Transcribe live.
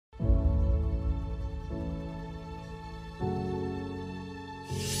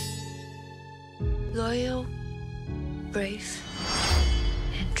loyal, brave,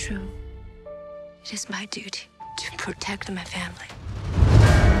 and true. It is my duty to protect my family.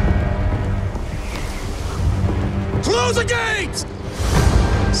 Close the gates!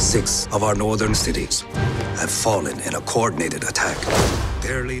 6 of our northern cities have fallen in a coordinated attack.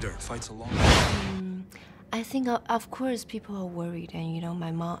 Their leader fights alone. I think, of course, people are worried, and you know,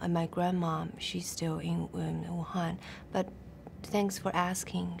 my mom and my grandma, she's still in Wuhan. But thanks for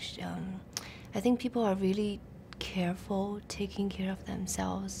asking. I think people are really careful, taking care of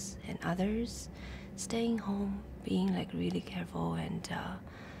themselves and others, staying home, being like really careful, and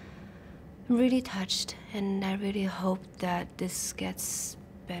I'm really touched. And I really hope that this gets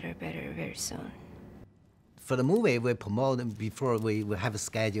better very soon. For the movie, we promote before we have a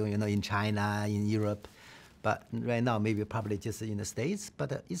schedule, you know, in China, in Europe. But right now, maybe probably just in the States,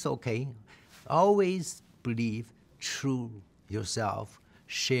 but it's okay. Always believe true yourself,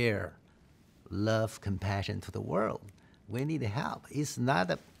 share love, compassion to the world. We need help. It's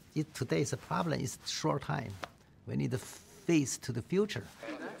not today's a problem, it's short time. We need to face to the future.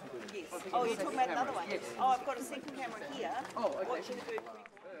 Yes. Oh, you're talking about another one? Oh, I've got a second camera here. Watching the movie.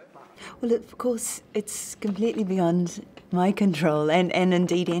 Well, of course, it's completely beyond my control and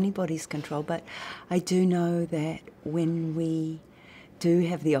indeed anybody's control, but I do know that when we do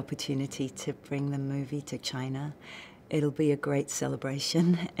have the opportunity to bring the movie to China, it'll be a great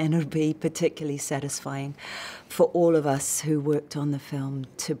celebration and it'll be particularly satisfying for all of us who worked on the film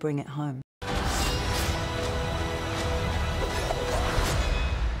to bring it home.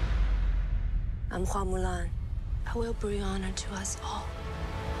 I'm Mulan. I will bring honor to us all.